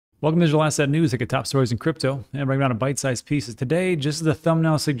Welcome to Digital Asset News, like top stories in crypto, and breaking down a bite-sized pieces. Today, just as the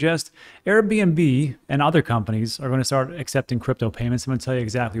thumbnail suggests, Airbnb and other companies are going to start accepting crypto payments. I'm going to tell you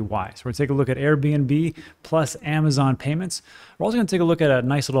exactly why. So we're going to take a look at Airbnb plus Amazon payments. We're also going to take a look at a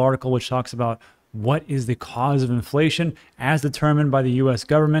nice little article which talks about what is the cause of inflation as determined by the U.S.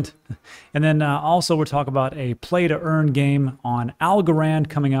 government. And then also we'll talk about a play-to-earn game on ALGORAND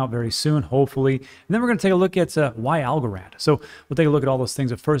coming out very soon, hopefully. And then we're going to take a look at why ALGORAND. So we'll take a look at all those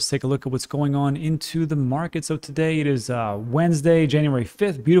things. But first, take a look at what's going on into the market. So today it is Wednesday, January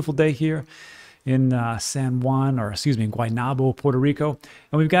 5th. Beautiful day here in Guaynabo, Puerto Rico.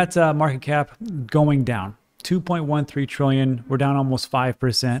 And we've got market cap going down. 2.13 trillion. We're down almost 5%,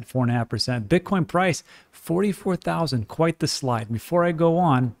 4.5%. Bitcoin price, 44,000. Quite the slide. Before I go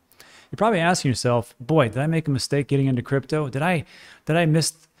on, you're probably asking yourself, boy, did I make a mistake getting into crypto? Did I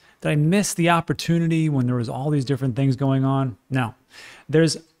miss the opportunity when there was all these different things going on? No.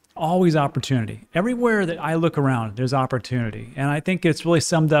 There's always opportunity. Everywhere that I look around, there's opportunity. And I think it's really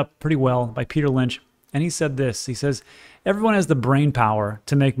summed up pretty well by Peter Lynch. And he said this, he says, everyone has the brain power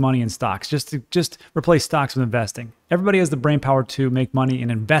to make money in stocks, just replace stocks with investing. Everybody has the brain power to make money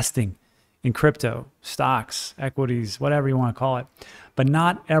in investing in crypto, stocks, equities, whatever you want to call it. But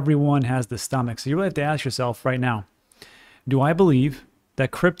not everyone has the stomach. So you really have to ask yourself right now, do I believe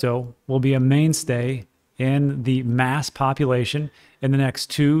that crypto will be a mainstay in the mass population in the next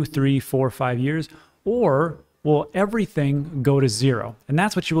 2, 3, 4, 5 years? Or will everything go to zero? And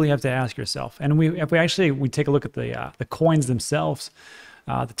that's what you really have to ask yourself. And if we take a look at the coins themselves,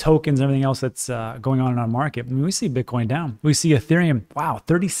 the tokens and everything else that's going on in our market, I mean, we see Bitcoin down. We see Ethereum, wow,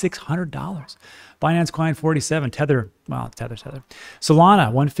 $3,600. Binance Coin 47, Tether. Solana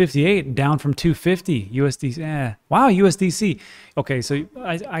 158, down from 250. USDC, wow, USDC. Okay, so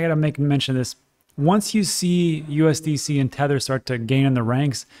I got to make mention of this. Once you see USDC and Tether start to gain in the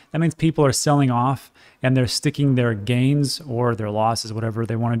ranks, that means people are selling off and they're sticking their gains or their losses, whatever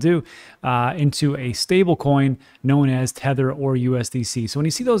they want to do, into a stable coin known as Tether or USDC. So when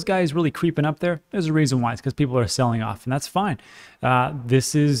you see those guys really creeping up there, there's a reason why. It's because people are selling off, and that's fine.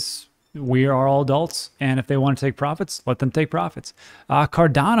 We are all adults, and if they want to take profits, let them take profits.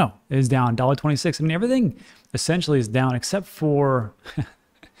 Cardano is down, $1.26. I mean, everything essentially is down except for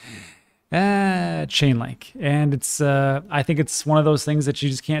Chainlink, and it's I think it's one of those things that you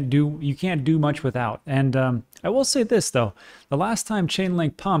just can't do much without. And I will say this though, the last time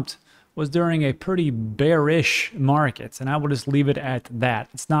Chainlink pumped was during a pretty bearish market, and I will just leave it at that.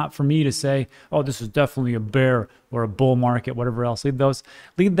 It's not for me to say, oh, this is definitely a bear or a bull market, whatever else.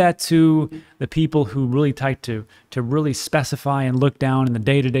 Leave that to the people who really like to really specify and look down in the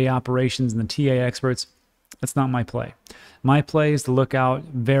day-to-day operations and the TA experts. That's not my play. My play is to look out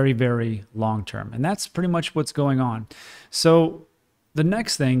very, very long term. And that's pretty much what's going on. So the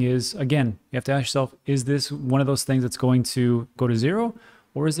next thing is, again, you have to ask yourself, is this one of those things that's going to go to zero,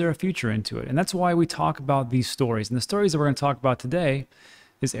 or is there a future into it? And that's why we talk about these stories. And the stories that we're going to talk about today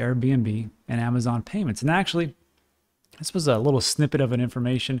is Airbnb and Amazon payments. And actually, this was a little snippet of an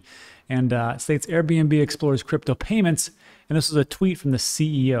information, and it states Airbnb explores crypto payments. And this was a tweet from the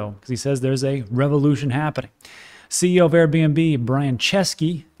CEO, because he says there's a revolution happening. CEO of Airbnb, Brian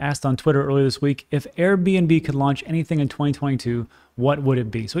Chesky, asked on Twitter earlier this week, if Airbnb could launch anything in 2022, what would it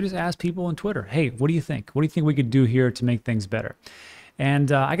be? So he just asked people on Twitter, hey, what do you think? What do you think we could do here to make things better?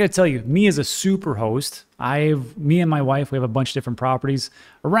 And I got to tell you, me as a super host, me and my wife, we have a bunch of different properties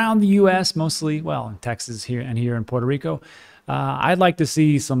around the U.S., mostly, well, in Texas here in Puerto Rico. I'd like to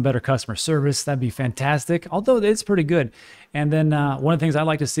see some better customer service. That'd be fantastic, although it's pretty good. And then one of the things I'd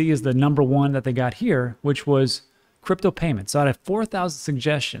like to see is the number one that they got here, which was crypto payments. So out of 4,000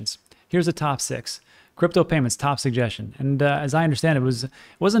 suggestions, here's the top 6. Crypto payments, top suggestion. And as I understand it,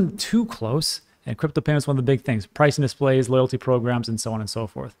 wasn't too close. And crypto payments, one of the big things, pricing displays, loyalty programs, and so on and so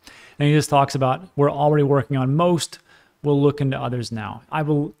forth. And he just talks about, we're already working on most. We'll look into others now. I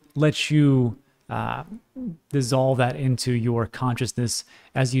will let you dissolve that into your consciousness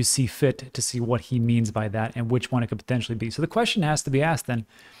as you see fit to see what he means by that and which one it could potentially be. So the question has to be asked then,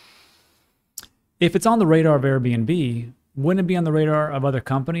 if it's on the radar of Airbnb, wouldn't it be on the radar of other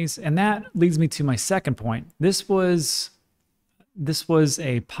companies? And that leads me to my second point. This was a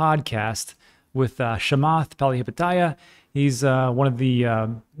podcast with Chamath Palihapitiya. He's one of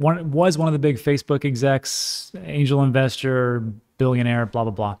the big Facebook execs, angel investor, billionaire, blah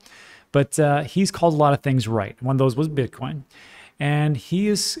blah blah. But he's called a lot of things right. One of those was Bitcoin, and he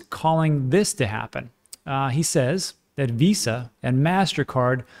is calling this to happen. He says that Visa and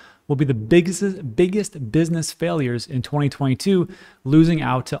MasterCard will be the biggest business failures in 2022, losing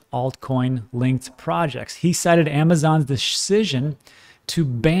out to altcoin linked projects. He cited Amazon's decision to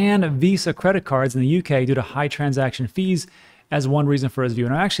ban Visa credit cards in the UK due to high transaction fees as one reason for his view.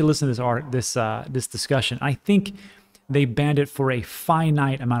 And I actually listened to this discussion. I think they banned it for a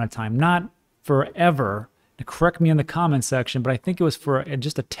finite amount of time, not forever. Correct me in the comments section, but I think it was for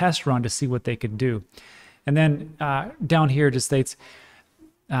just a test run to see what they could do. And then down here it just states,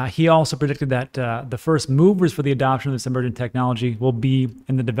 he also predicted that the first movers for the adoption of this emerging technology will be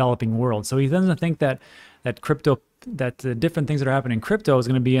in the developing world. So he doesn't think that the different things that are happening in crypto is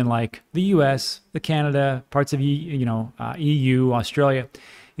going to be in like the US, the Canada, parts of EU, Australia.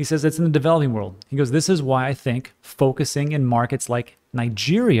 He says it's in the developing world. He goes, this is why I think focusing in markets like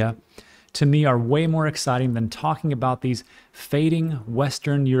Nigeria, to me, are way more exciting than talking about these fading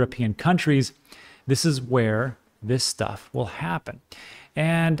Western European countries. This is where this stuff will happen.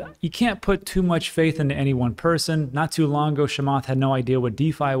 And you can't put too much faith into any one person. Not too long ago, Chamath had no idea what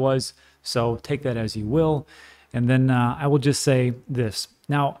DeFi was, so take that as you will. And then I will just say this.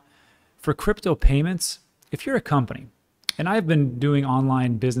 Now, for crypto payments, if you're a company, and I've been doing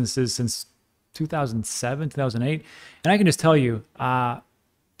online businesses since 2007, 2008, and I can just tell you,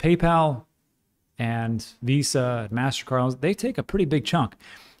 PayPal and Visa, MasterCard, they take a pretty big chunk.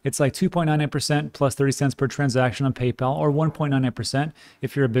 It's like 2.99% plus 30 cents per transaction on PayPal, or 1.99%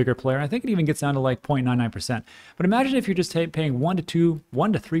 if you're a bigger player. I think it even gets down to like 0.99%. But imagine if you're just paying 1 to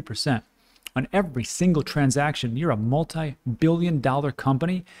 3% on every single transaction. You're a multi-billion-dollar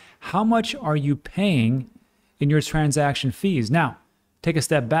company. How much are you paying in your transaction fees? Now, take a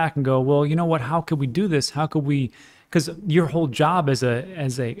step back and go, well, you know what? How could we do this? How could we? Because your whole job as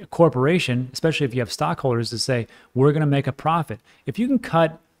a corporation, especially if you have stockholders, is to say, we're going to make a profit. If you can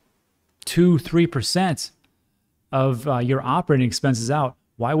cut 2-3% of your operating expenses out,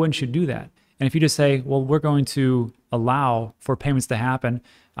 why wouldn't you do that? And if you just say, well, we're going to allow for payments to happen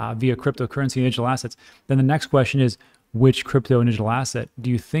via cryptocurrency and digital assets, then the next question is, which crypto and digital asset do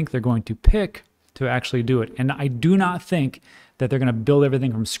you think they're going to pick to actually do it? And I do not think that they're going to build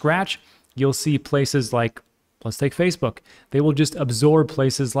everything from scratch. You'll see places like, let's take Facebook. They will just absorb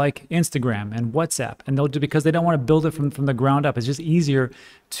places like Instagram and WhatsApp, and they'll do, because they don't want to build it from the ground up. It's just easier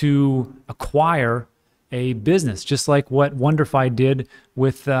to acquire a business, just like what WonderFi did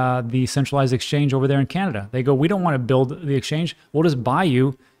with the centralized exchange over there in Canada. They go, we don't want to build the exchange. We'll just buy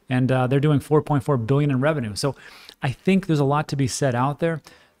you, and they're doing $4.4 billion in revenue. So I think there's a lot to be said out there.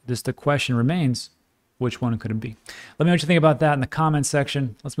 Just the question remains, which one could it be? Let me know what you think about that in the comments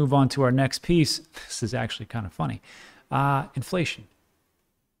section. Let's move on to our next piece. This is actually kind of funny. Inflation.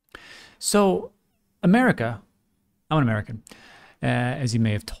 So America, I'm an American, as you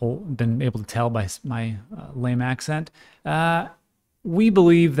may have been able to tell by my lame accent. We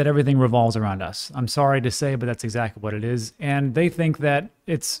believe that everything revolves around us. I'm sorry to say, but that's exactly what it is. And they think that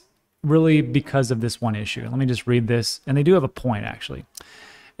it's really because of this one issue. Let me just read this. And they do have a point, actually.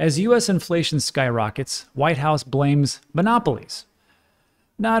 As U.S. inflation skyrockets, White House blames monopolies.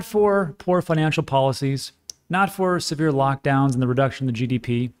 Not for poor financial policies, not for severe lockdowns and the reduction of the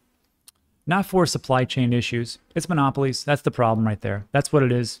GDP, not for supply chain issues. It's monopolies. That's the problem right there. That's what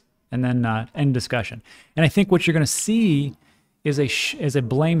it is. And then end discussion. And I think what you're going to see is a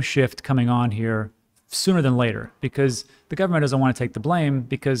blame shift coming on here sooner than later, because the government doesn't want to take the blame,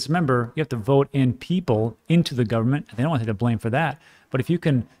 because remember, you have to vote in people into the government, and they don't want to take the blame for that. But if you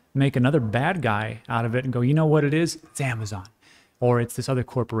can make another bad guy out of it and go, you know what it is? It's Amazon, or it's this other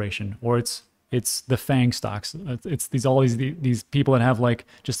corporation, or it's the FANG stocks. It's all these people that have like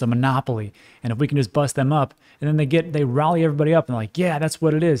just a monopoly. And if we can just bust them up, and then they rally everybody up and they're like, yeah, that's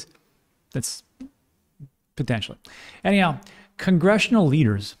what it is. That's potentially. Anyhow, congressional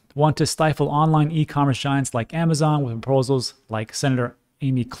leaders want to stifle online e-commerce giants like Amazon with proposals like Senator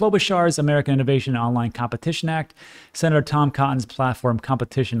Amy Klobuchar's American Innovation and Online Competition Act. Senator Tom Cotton's Platform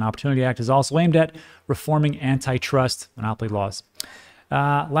Competition and Opportunity Act is also aimed at reforming antitrust monopoly laws.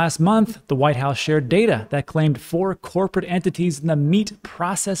 Last month, the White House shared data that claimed 4 corporate entities in the meat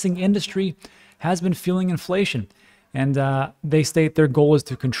processing industry has been fueling inflation. And they state their goal is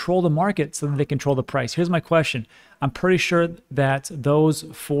to control the market so that they control the price. Here's my question. I'm pretty sure that those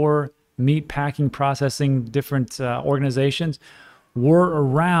 4 meat packing processing different organizations were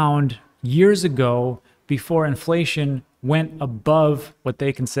around years ago before inflation went above what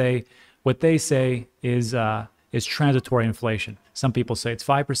they say is transitory inflation. Some people say it's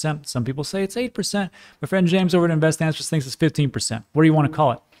 5%. Some people say it's 8%. My friend James over at Invest Answers thinks it's 15%. What do you want to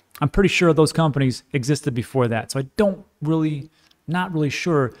call it? I'm pretty sure those companies existed before that. So I not really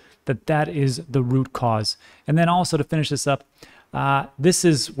sure that is the root cause. And then also to finish this up, this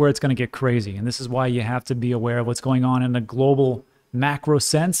is where it's going to get crazy. And this is why you have to be aware of what's going on in the global macro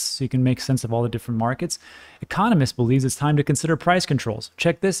sense, so you can make sense of all the different markets. Economist believes it's time to consider price controls.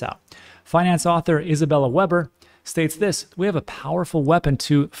 Check this out. Finance author Isabella Weber states this: we have a powerful weapon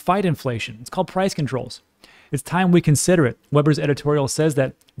to fight inflation. It's called price controls. It's time we consider it. Weber's editorial says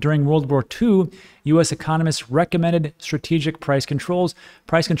that during World War II, U.S. economists recommended strategic price controls.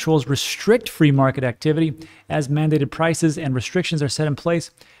 Price controls restrict free market activity as mandated prices and restrictions are set in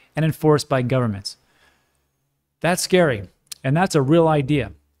place and enforced by governments. That's scary, and that's a real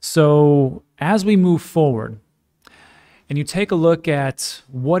idea. So as we move forward, and you take a look at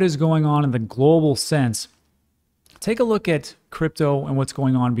what is going on in the global sense, take a look at crypto and what's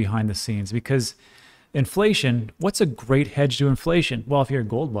going on behind the scenes, because inflation, what's a great hedge to inflation? Well, if you're a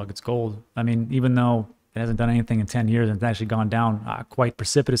gold bug, it's gold. I mean, even though it hasn't done anything in 10 years and it's actually gone down quite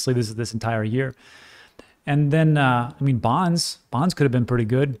precipitously this entire year. And then, I mean, bonds could have been pretty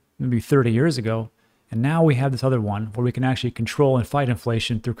good maybe 30 years ago. And now we have this other one where we can actually control and fight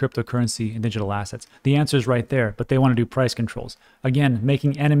inflation through cryptocurrency and digital assets. The answer is right there, but they want to do price controls. Again,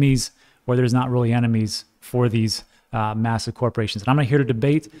 making enemies where there's not really enemies for these massive corporations. And I'm not here to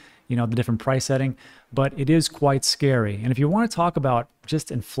debate, the different price setting, but it is quite scary. And if you want to talk about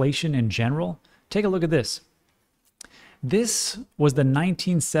just inflation in general, take a look at this. This was the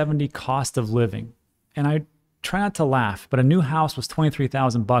 1970 cost of living. And I try not to laugh, but a new house was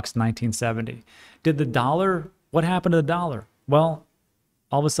 $23,000 in 1970. Did the dollar, what happened to the dollar? Well,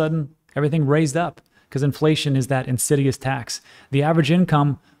 all of a sudden, everything raised up because inflation is that insidious tax. The average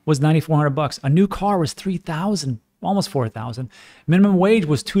income was $9,400. A new car was $3,000. Almost $4,000. Minimum wage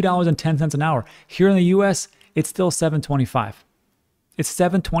was $2.10 an hour. Here in the U.S., it's still $7.25. It's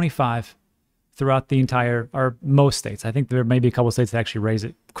 $7.25 throughout the entire, or most states. I think there may be a couple of states that actually raise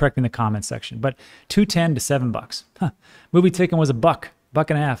it. Correct me in the comments section. But $2.10 to $7. Huh. Movie ticket was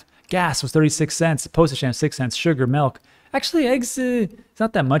 $1.50. Gas was 36 cents. Postage stamp 6 cents. Sugar, milk. Actually, eggs, it's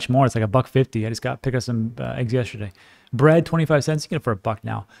not that much more. It's like $1.50. I just picked up some eggs yesterday. Bread, 25 cents. You get it for $1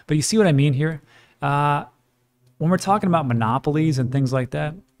 now. But you see what I mean here? When we're talking about monopolies and things like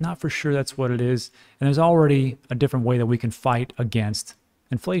that, not for sure that's what it is. And there's already a different way that we can fight against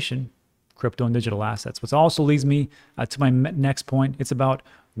inflation, crypto and digital assets. Which also leads me to my next point. It's about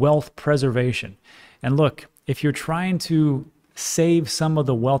wealth preservation. And look, if you're trying to save some of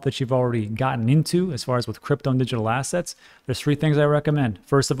the wealth that you've already gotten into, as far as with crypto and digital assets, there's 3 things I recommend.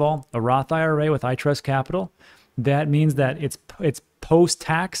 First of all, a Roth IRA with iTrust Capital. That means that it's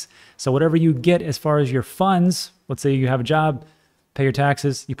post-tax. So whatever you get as far as your funds, let's say you have a job, pay your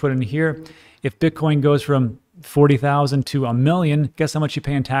taxes, you put it in here. If Bitcoin goes from 40,000 to $1 million, guess how much you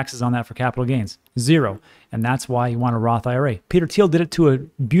pay in taxes on that for capital gains? 0. And that's why you want a Roth IRA. Peter Thiel did it to a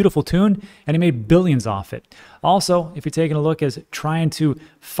beautiful tune, and he made billions off it. Also, if you're taking a look as trying to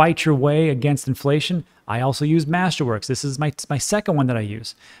fight your way against inflation, I also use Masterworks. This is my second one that I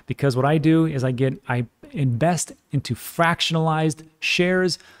use, because what I do is I invest into fractionalized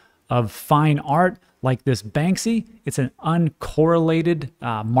shares of fine art like this Banksy. It's an uncorrelated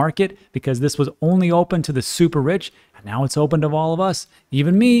market because this was only open to the super rich, and now it's open to all of us,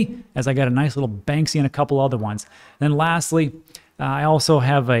 even me, as I got a nice little Banksy and a couple other ones. And then lastly, I also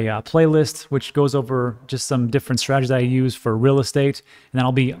have a playlist which goes over just some different strategies I use for real estate, and then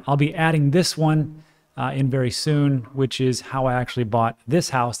I'll be adding this one in very soon, which is how I actually bought this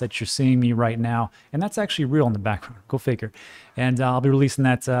house that you're seeing me right now. And that's actually real in the background. Go figure. And I'll be releasing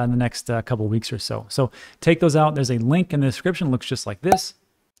that in the next couple of weeks or so. So take those out. There's a link in the description. It looks just like this.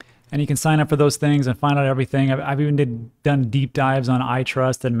 And you can sign up for those things and find out everything. I've even done deep dives on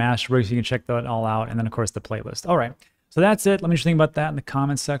iTrust and Masterworks. So you can check that all out. And then, of course, the playlist. All right. So that's it. Let me just think about that in the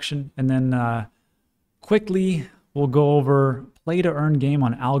comments section. And then quickly, we'll go over play to earn game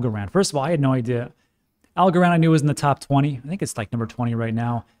on Algorand. First of all, I had no idea. Algorand I knew was in the top 20. I think it's like number 20 right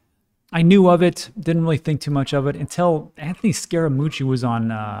now. I knew of it, didn't really think too much of it until Anthony Scaramucci was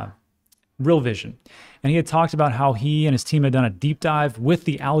on Real Vision. And he had talked about how he and his team had done a deep dive with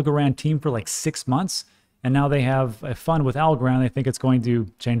the Algorand team for like 6 months. And now they have a fund with Algorand. They think it's going to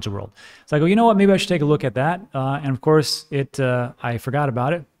change the world. So I go, you know what? Maybe I should take a look at that. And of course, I forgot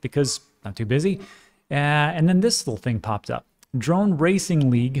about it because I'm too busy. And then this little thing popped up. Drone Racing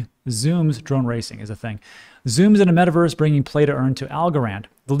League, Zoom's drone racing is a thing. Zoom's in a metaverse bringing play to earn to Algorand.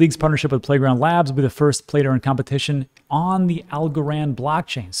 The league's partnership with Playground Labs will be the first play to earn competition on the Algorand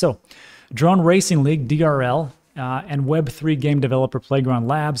blockchain. So, Drone Racing League, DRL, and Web3 game developer Playground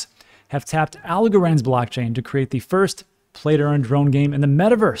Labs have tapped Algorand's blockchain to create the first play to earn drone game in the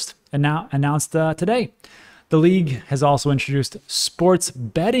metaverse, and now announced today. The league has also introduced sports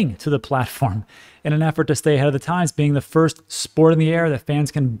betting to the platform in an effort to stay ahead of the times, being the first sport in the air that fans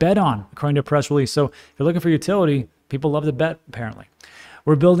can bet on, according to a press release. So if you're looking for utility, People love to bet, apparently.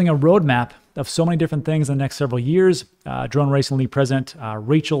 We're building a roadmap of so many different things in the next several years. Drone Racing League President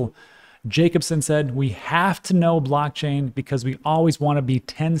Rachel Jacobson said, we have to know blockchain because we always want to be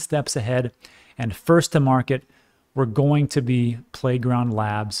 10 steps ahead and first to market. We're going to be Playground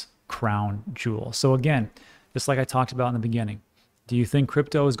Labs crown jewel. So again, just like I talked about in the beginning, do you think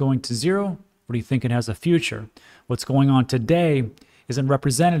crypto is going to zero, or do you think it has a future? What's going on today isn't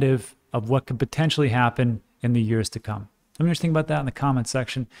representative of what could potentially happen in the years to come. Let me just think about that in the comment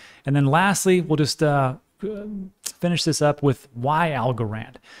section. And then lastly, we'll just finish this up with why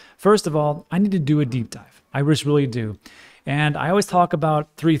ALGORAND. First of all, I need to do a deep dive. I just really do. And I always talk about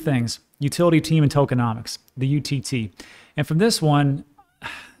three things: utility, team, and tokenomics, the UTT. And from this one,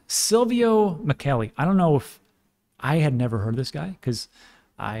 Silvio Micheli, I don't know if I had never heard of this guy because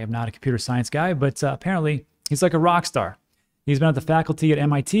I am not a computer science guy, but apparently he's like a rock star. He's been at the faculty at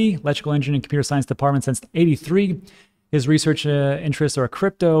MIT, Electrical Engineering and Computer Science Department since '83. His research interests are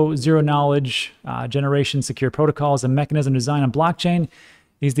crypto, zero knowledge, generation, secure protocols, and mechanism design on blockchain.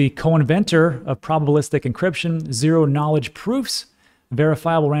 He's the co-inventor of probabilistic encryption, zero knowledge proofs,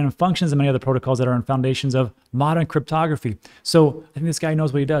 verifiable random functions, and many other protocols that are on foundations of modern cryptography. So I think this guy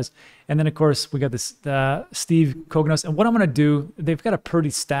knows what he does. And then, of course, we got this Steve Kognos. And what I'm going to do, they've got a pretty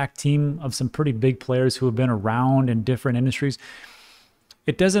stacked team of some pretty big players who have been around in different industries.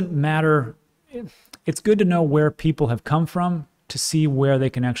 It doesn't matter. It's good to know where people have come from to see where they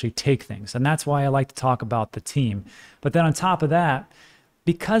can actually take things. And that's why I like to talk about the team. But then on top of that,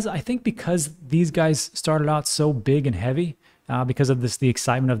 because these guys started out so big and heavy, because of the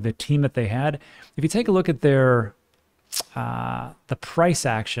excitement of the team that they had. If you take a look at their the price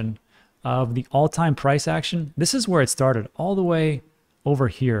action of the all-time price action, this is where it started, all the way over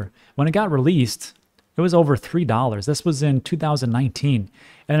here. When it got released, it was over $3. This was in 2019,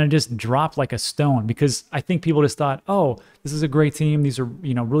 and it just dropped like a stone because I think people just thought, oh, this is a great team. These are,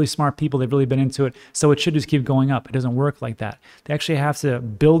 you know, really smart people. They've really been into it, so it should just keep going up. It doesn't work like that. They actually have to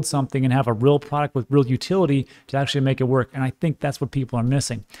build something and have a real product with real utility to actually make it work, and I think that's what people are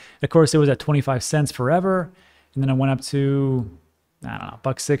missing. Of course, it was at 25 cents forever, and then it went up to, I don't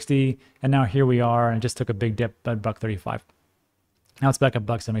know, $1.60, and now here we are, and it just took a big dip at $1.35. Now it's back at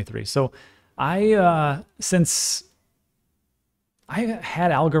 $1.73. So since I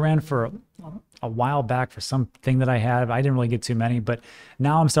had ALGORAND for a while back for something that I had, I didn't really get too many, but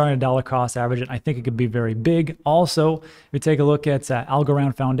now I'm starting to dollar cost average it. I think it could be very big. Also, if you take a look at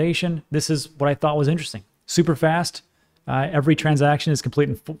ALGORAND Foundation, this is what I thought was interesting. Super fast. Every transaction is complete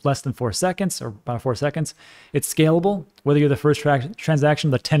in less than 4 seconds, or about 4 seconds. It's scalable. Whether you're the first transaction,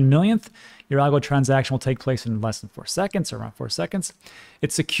 the 10 millionth, your algo transaction will take place in less than 4 seconds, or around 4 seconds.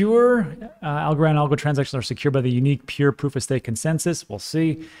 It's secure. ALGORAND algo transactions are secured by the unique pure proof-of-stake consensus. We'll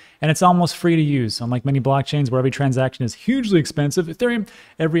see. And it's almost free to use. Unlike many blockchains where every transaction is hugely expensive, Ethereum,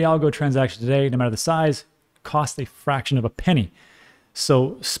 every algo transaction today, no matter the size, costs a fraction of a penny.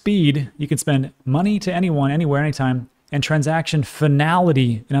 So speed, you can spend money to anyone, anywhere, anytime, and transaction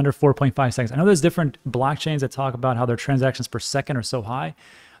finality in under 4.5 seconds. I know there's different blockchains that talk about how their transactions per second are so high.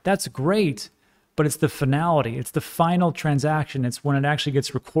 That's great, but it's the finality. It's the final transaction. It's when it actually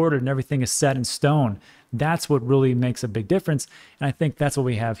gets recorded and everything is set in stone. That's what really makes a big difference, and I think that's what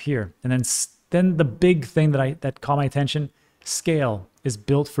we have here. And then the big thing that caught my attention, scale is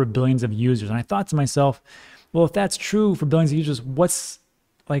built for billions of users. And I thought to myself, well, if that's true for billions of users, what's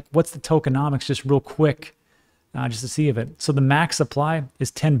the tokenomics, just real quick, just to see of it. So the max supply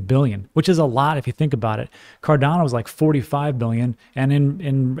is 10 billion, which is a lot if you think about it. Cardano was like 45 billion, and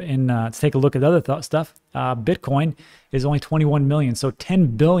to take a look at other stuff, Bitcoin is only 21 million. So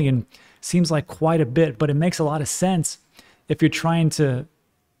 10 billion seems like quite a bit, but it makes a lot of sense if you're trying to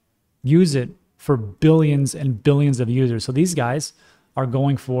use it for billions and billions of users. So these guys are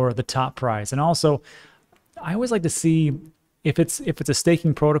going for the top prize. And also, I always like to see if it's a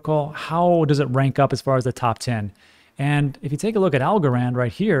staking protocol, how does it rank up as far as the top 10? And if you take a look at ALGORAND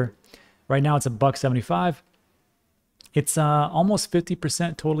right here, right now it's $1.75. It's almost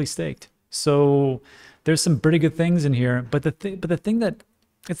 50% totally staked. So there's some pretty good things in here. But the thing that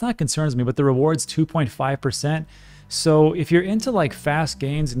it's not concerns me, but the reward's 2.5%. So if you're into like fast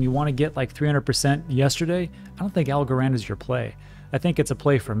gains and you want to get like 300% yesterday, I don't think ALGORAND is your play. I think it's a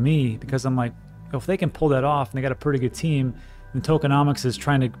play for me because I'm like, if they can pull that off and they got a pretty good team, and tokenomics is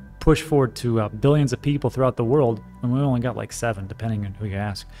trying to push forward to billions of people throughout the world, and we only got like 7, depending on who you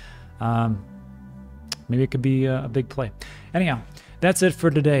ask. Maybe it could be a big play. Anyhow, that's it for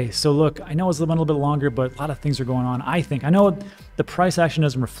today. So look, I know it's a little bit longer, but a lot of things are going on. I know the price action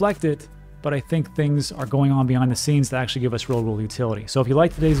doesn't reflect it, but I think things are going on behind the scenes that actually give us real world utility. So if you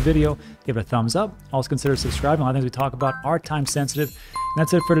liked today's video, give it a thumbs up. Also consider subscribing. A lot of things we talk about are time sensitive. And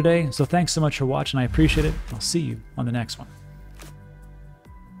that's it for today. So thanks so much for watching. I appreciate it. I'll see you on the next one.